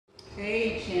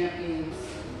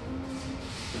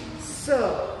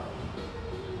So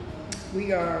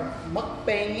we are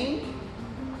mukbanging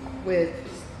with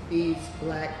these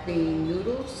black bean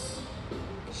noodles.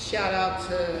 Shout out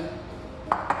to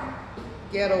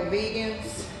Ghetto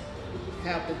Vegans.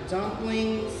 Have the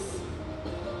dumplings.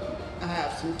 I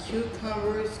have some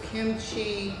cucumbers,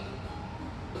 kimchi,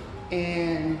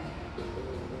 and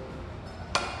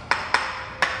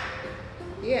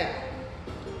yeah,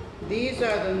 these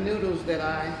are the noodles that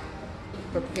I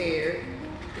prepared.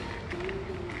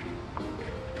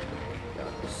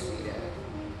 Y'all can see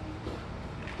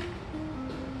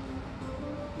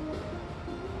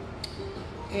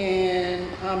that. And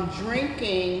I'm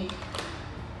drinking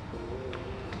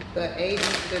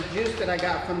the juice that I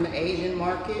got from the Asian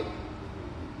market.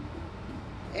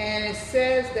 And it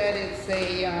says that it's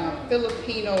a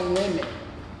Filipino lemon.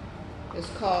 It's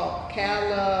called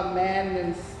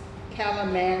calamansi.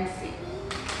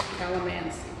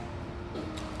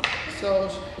 So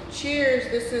cheers.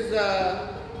 This is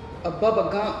a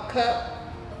Bubba Gump cup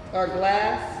or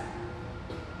glass.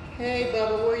 Hey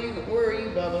Bubba, where are you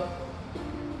Bubba?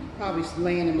 Probably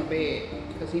laying in my bed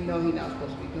because he knows he's not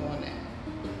supposed to be doing that.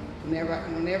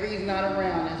 Whenever he's not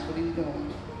around, that's what he's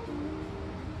doing.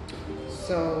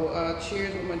 So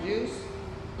cheers with my juice.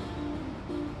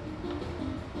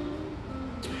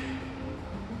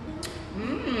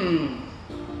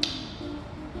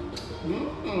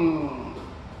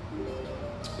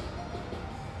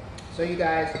 So you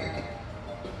guys,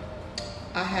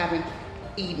 I haven't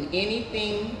eaten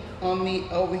anything on me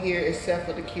over here except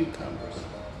for the cucumbers.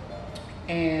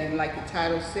 And like the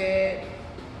title said,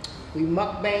 we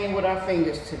mukbang with our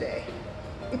fingers today.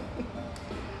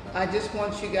 I just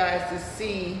want you guys to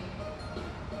see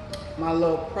my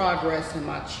little progress in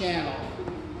my channel.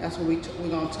 That's what we're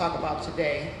gonna talk about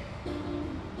today.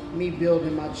 Me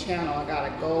building my channel. I got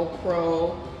a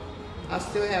GoPro. I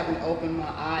still haven't opened my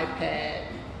iPad.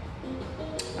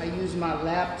 I use my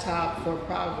laptop for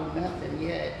probably nothing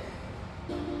yet.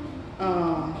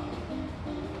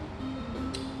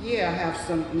 Yeah, I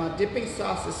have my dipping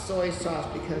sauce is soy sauce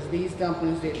because these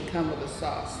dumplings didn't come with a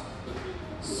sauce.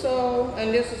 So,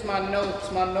 and this is my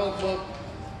notes, my notebook,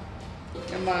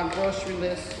 and my grocery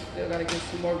list. Still gotta get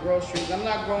some more groceries. I'm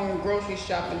not going grocery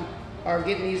shopping or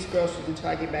getting these groceries until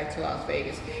I get back to Las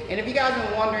Vegas. And if you guys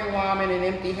are wondering why I'm in an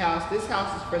empty house, this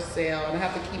house is for sale, and I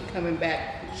have to keep coming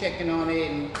back, checking on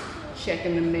it, and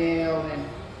checking the mail, and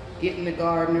getting the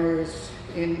gardeners,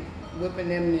 and whipping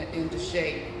them into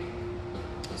shape.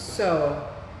 So,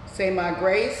 say my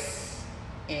grace,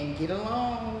 and get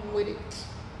along with it.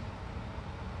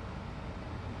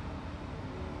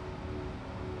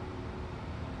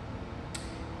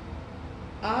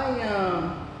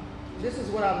 This is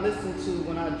what I listen to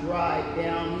when I drive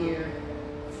down here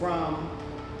from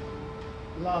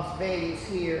Las Vegas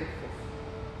here.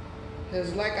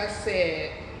 Because like I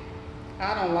said,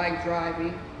 I don't like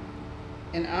driving,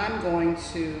 and I'm going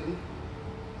to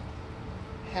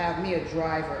have me a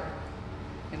driver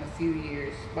in a few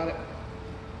years. But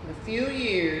in a few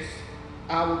years,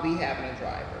 I will be having a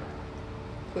driver.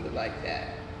 Put it like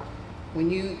that. When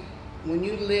you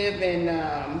live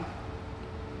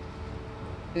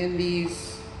in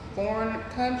these foreign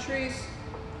countries,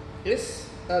 it's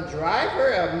a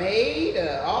driver, a maid,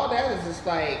 all that is just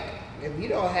like, if you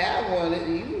don't have one,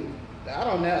 I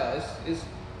don't know,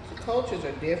 the cultures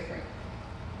are different.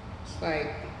 It's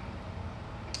like,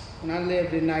 when I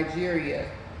lived in Nigeria,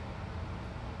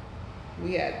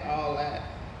 we had all that.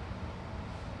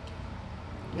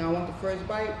 Y'all want the first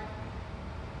bite?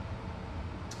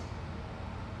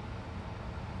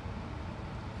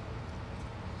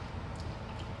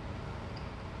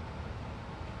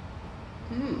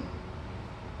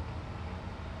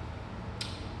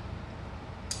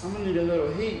 I'm gonna need a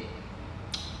little heat.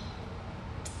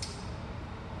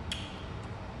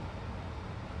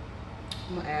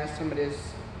 I'm gonna add some of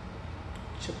this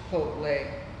Chipotle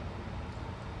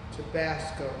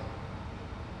Tabasco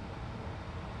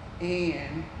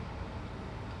and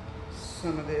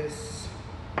some of this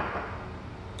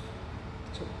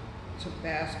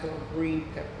Tabasco green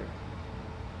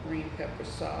pepper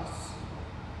sauce.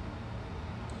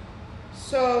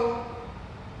 So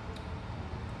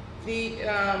the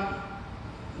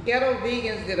Ghetto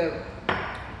Vegans did a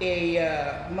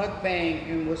mukbang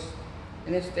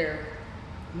and it's their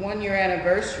 1 year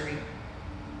anniversary,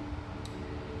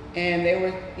 and they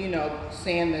were,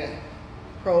 saying the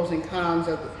pros and cons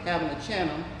of having a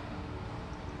channel.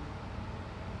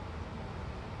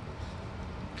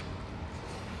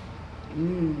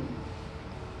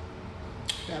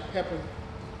 That pepper,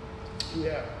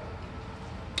 yeah,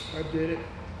 I did it.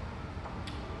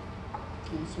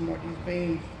 And some more of these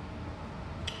beans.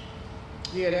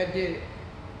 Yeah, that did it.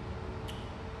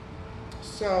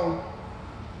 So,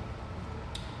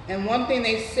 and one thing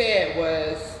they said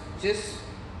was just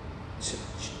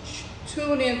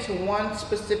tune into one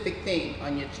specific thing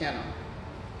on your channel.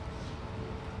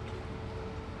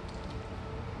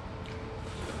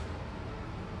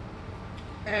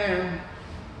 And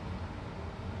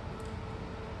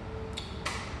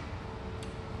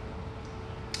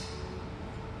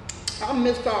I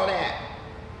missed all that.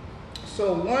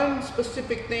 So one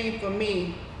specific thing for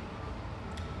me,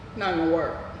 not gonna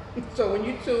work. So when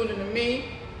you tune into me,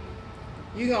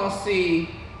 you're gonna see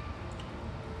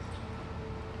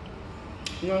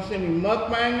me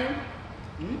mukbanger.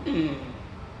 It's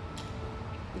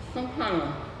some kind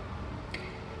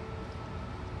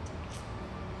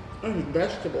of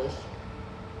vegetables.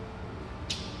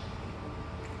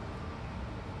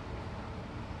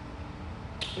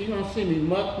 You're gonna see me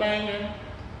mukbanger.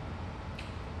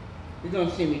 You're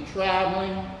gonna see me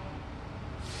traveling.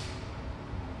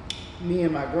 Me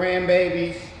and my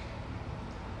grandbabies.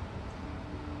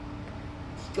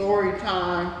 Story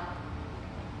time.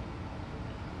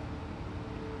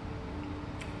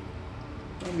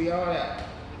 Gonna be all that.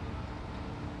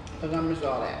 Cause I miss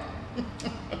all that.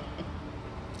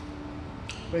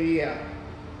 But yeah.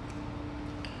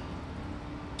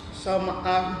 So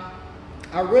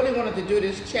I really wanted to do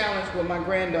this challenge with my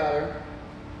granddaughter,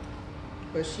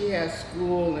 but she has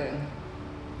school, and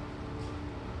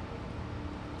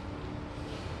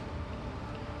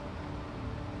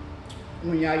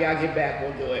when y'all get back,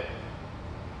 we'll do it.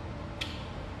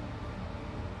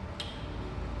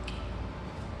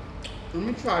 Let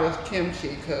me try this kimchi,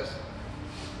 because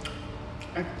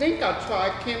I think I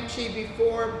tried kimchi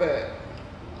before, but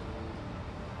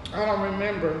I don't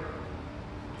remember.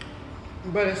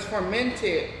 But it's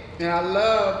fermented, and I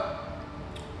love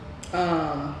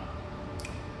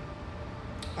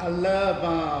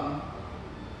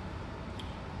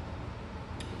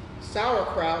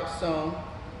sauerkraut, so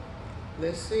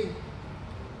let's see.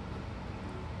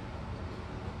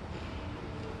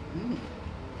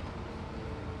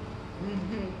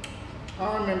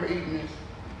 I remember eating this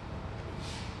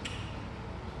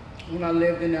when I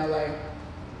lived in LA.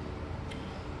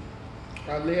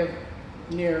 I lived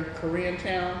near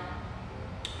Koreatown.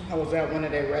 I was at one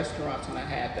of their restaurants and I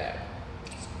had that.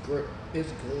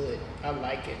 It's good. I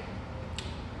like it.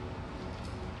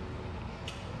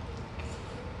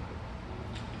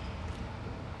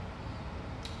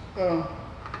 Y'all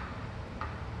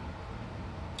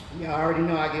already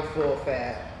know I get full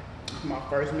fat. It's my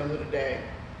first meal of the day.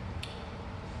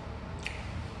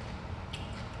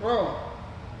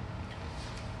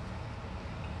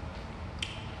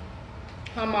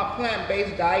 How my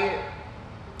plant-based diet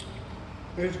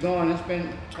is going. It's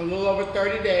been a little over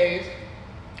 30 days,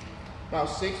 about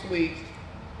 6 weeks.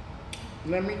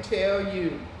 Let me tell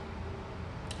you,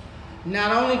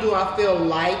 not only do I feel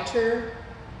lighter,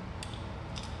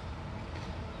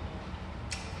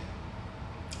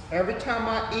 every time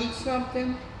I eat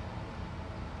something,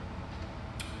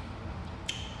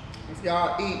 if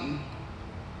y'all eating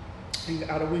and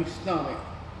got a weak stomach,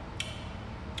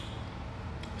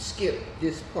 skip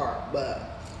this part,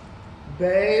 but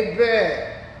baby,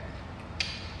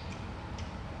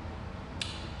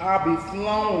 I'll be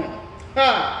flowing,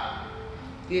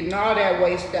 getting all that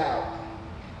waste out.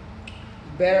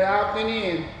 Better out than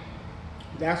in,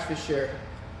 that's for sure.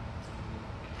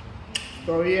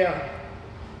 So yeah,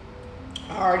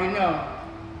 I already know,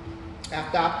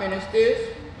 after I finish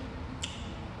this,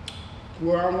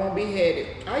 where I won't be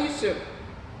headed. I used to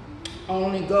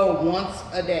only go once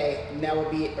a day, and that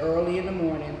would be early in the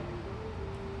morning.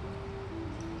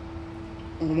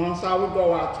 And once I would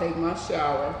go, I'll take my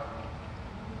shower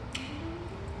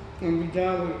and be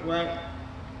done with it, right?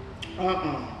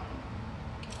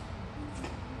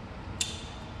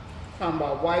 Talking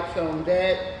about wipes on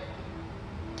that.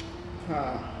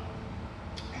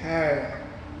 Hey,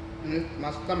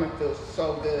 my stomach feels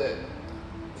so good.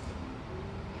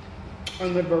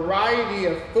 And the variety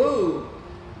of food.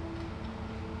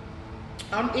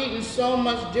 I'm eating so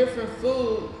much different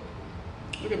food.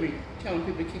 Look at me telling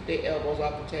people to keep their elbows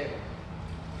off the table.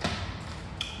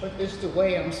 But it's the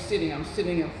way I'm sitting. I'm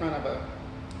sitting in front of a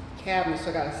cabinet,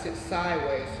 so I gotta sit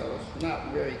sideways, so it's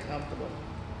not very comfortable.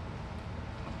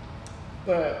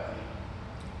 But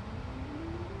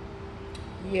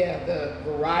yeah, the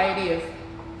variety of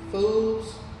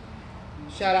foods.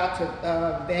 Shout out to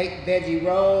Veggie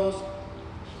Rose.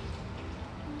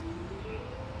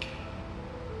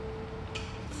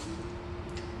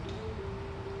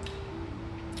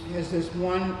 There's this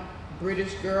one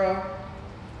British girl.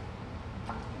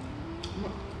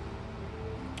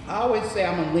 I always say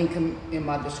I'm gonna link them in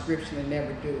my description and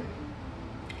never do.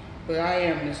 But I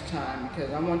am this time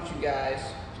because I want you guys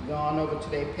to go on over to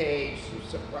their page,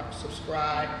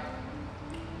 subscribe,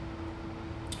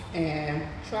 and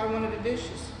try one of the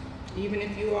dishes, even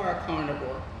if you are a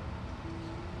carnivore.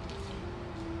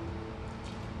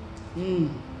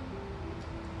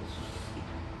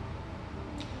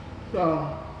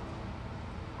 So,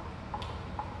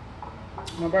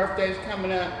 my birthday's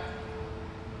coming up.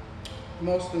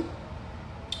 Most of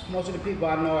the people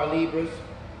I know are Libras.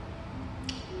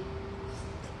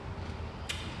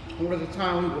 It was a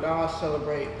time we would all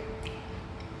celebrate,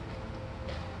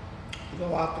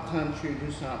 go out the country,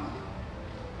 do something.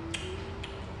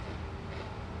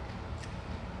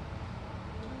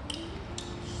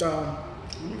 So,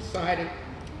 I'm excited.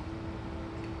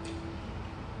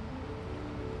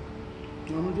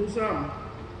 I'm gonna do something.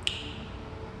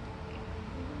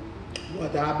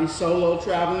 Whether I be solo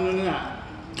traveling or not,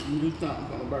 I'm gonna do something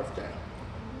for my birthday.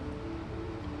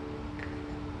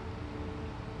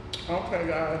 Okay,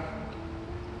 guys.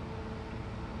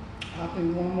 I'll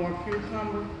do one more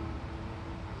cucumber.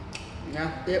 And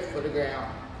that's it for the gal.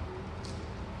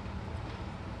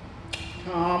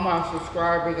 To all my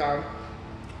subscribers, I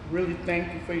really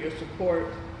thank you for your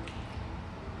support,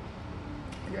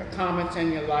 your comments,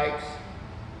 and your likes.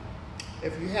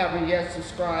 If you haven't yet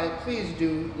subscribed, please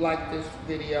do like this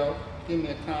video. Give me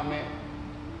a comment.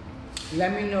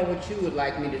 Let me know what you would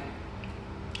like me to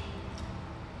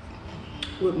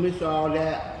with Miss All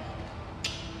That.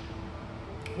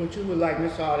 What you would like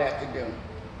Miss All That to do.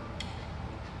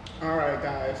 Alright,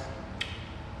 guys.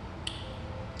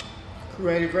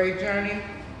 Create a great journey.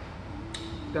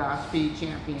 Godspeed,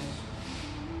 champions.